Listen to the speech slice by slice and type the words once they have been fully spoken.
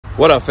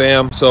What up,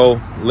 fam?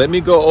 So let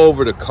me go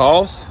over the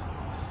cost,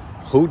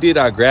 who did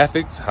our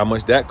graphics, how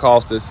much that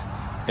cost us,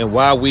 and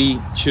why we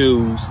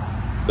choose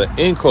the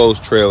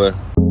Enclose trailer.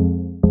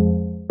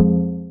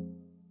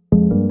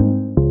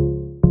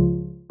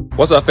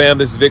 What's up, fam?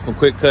 This is Vic from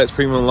Cutz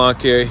Premium Lawn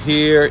Care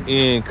here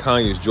in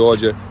Conyers,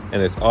 Georgia.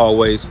 And as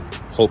always,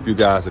 hope you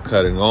guys are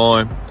cutting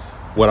on.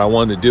 What I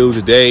wanted to do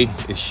today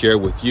is share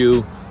with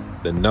you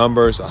the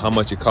numbers of how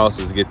much it costs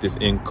us to get this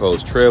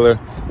Enclose trailer,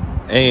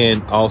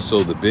 and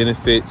also the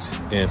benefits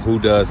and who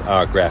does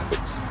our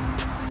graphics.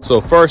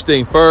 So first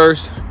thing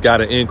first,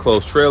 got an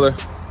Enclose trailer,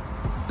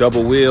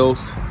 double wheels.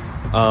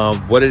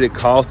 What did it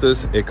cost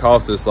us? It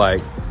cost us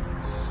like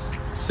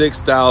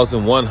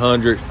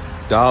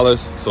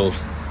 $6,100. So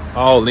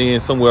all in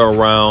somewhere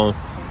around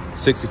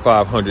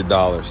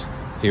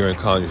 $6,500 here in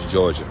Conyers,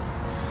 Georgia.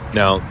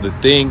 Now the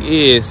thing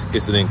is,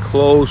 it's an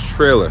enclosed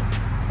trailer,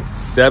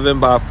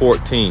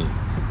 7x14.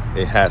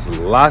 It has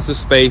lots of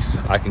space.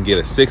 I can get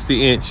a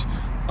 60-inch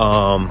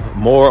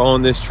more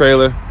on this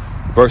trailer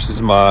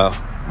versus my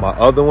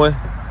other one.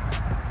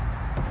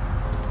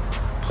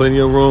 Plenty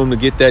of room to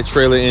get that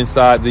trailer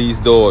inside these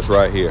doors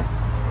right here.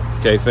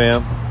 Okay,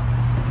 fam.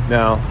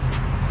 Now,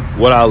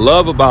 what I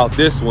love about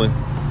this one,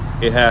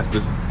 it has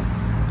the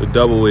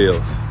double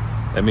wheels.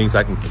 That means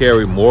I can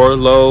carry more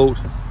load.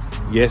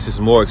 Yes, it's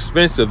more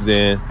expensive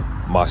than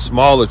my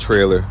smaller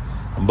trailer,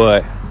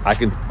 but I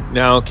can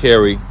now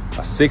carry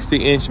a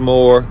 60-inch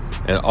mower,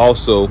 and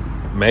also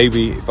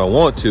maybe if I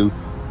want to,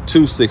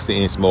 2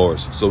 60-inch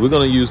mowers. So we're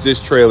going to use this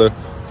trailer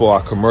for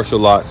our commercial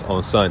lots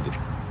on Sunday.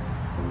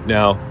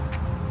 Now,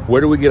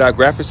 where do we get our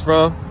graphics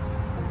from?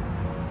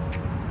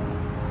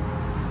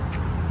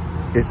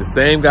 It's the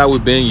same guy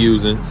we've been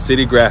using,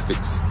 City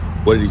Graphics.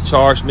 What did he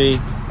charge me?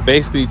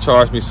 Basically, he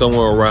charged me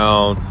somewhere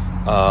around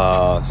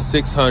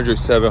 600,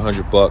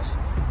 700 bucks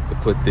to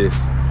put this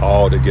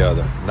all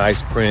together.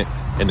 Nice print.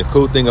 And the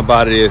cool thing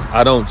about it is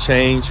I don't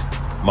change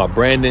my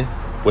branding.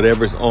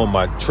 Whatever's on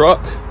my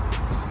truck,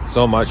 it's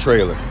on my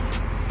trailer.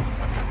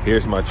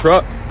 Here's my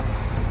truck,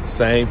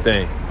 same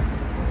thing,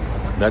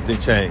 nothing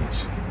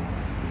changed.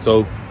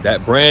 So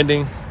that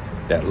branding,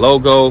 that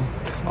logo,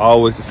 it's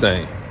always the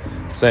same.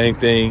 Same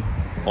thing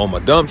on my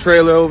dump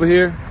trailer over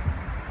here.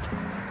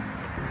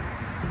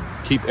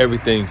 Keep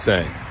everything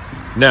same.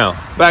 Now,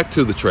 back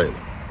to the trailer.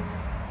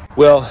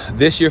 Well,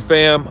 this year,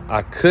 fam,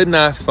 I could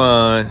not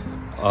find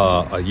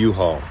a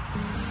U-Haul.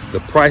 The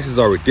prices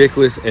are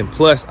ridiculous, and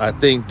plus I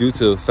think due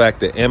to the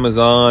fact that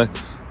Amazon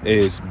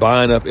is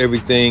buying up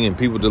everything and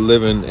people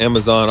delivering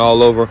Amazon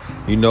all over,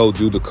 you know,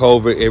 due to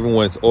COVID,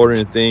 everyone's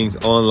ordering things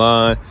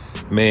online.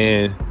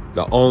 Man,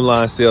 the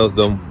online sales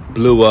them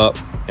blew up,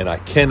 and I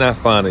cannot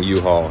find a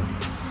U-Haul.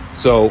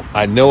 So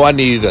I know I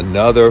needed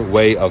another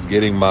way of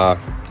getting my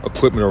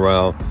equipment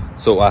around,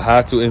 so I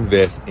had to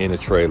invest in a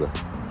trailer.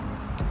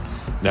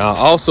 Now I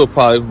also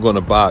probably going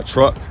to buy a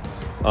truck,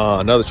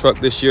 another truck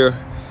this year,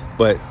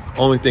 but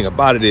only thing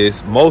about it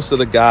is most of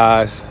the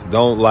guys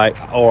don't like,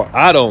 or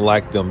I don't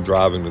like them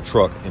driving the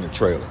truck in a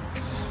trailer.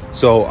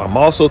 So I'm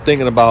also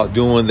thinking about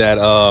doing that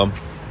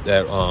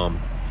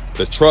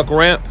the truck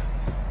ramp.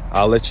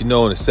 I'll let you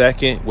know in a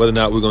second whether or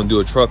not we're going to do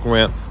a truck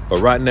ramp,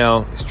 but right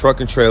now it's truck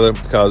and trailer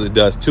because it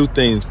does two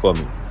things for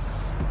me.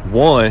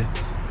 One,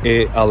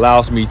 it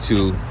allows me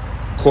to,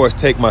 of course,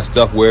 take my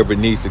stuff wherever it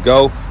needs to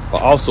go,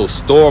 but also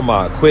store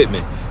my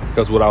equipment.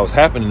 Because what was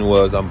happening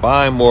was I'm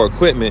buying more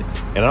equipment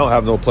and I don't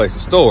have no place to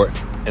store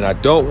it. And I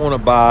don't want to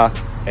buy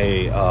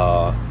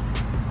a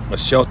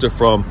shelter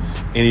from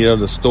any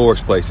of the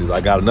storage places. I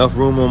got enough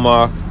room on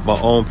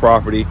my own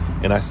property,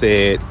 and I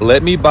said,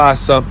 let me buy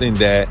something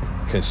that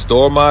can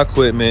store my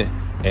equipment,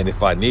 and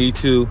if I need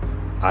to,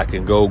 I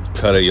can go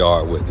cut a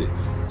yard with it.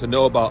 To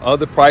know about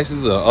other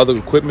prices or other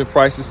equipment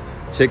prices,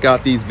 check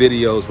out these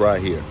videos right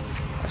here.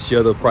 I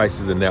share the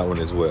prices in that one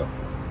as well.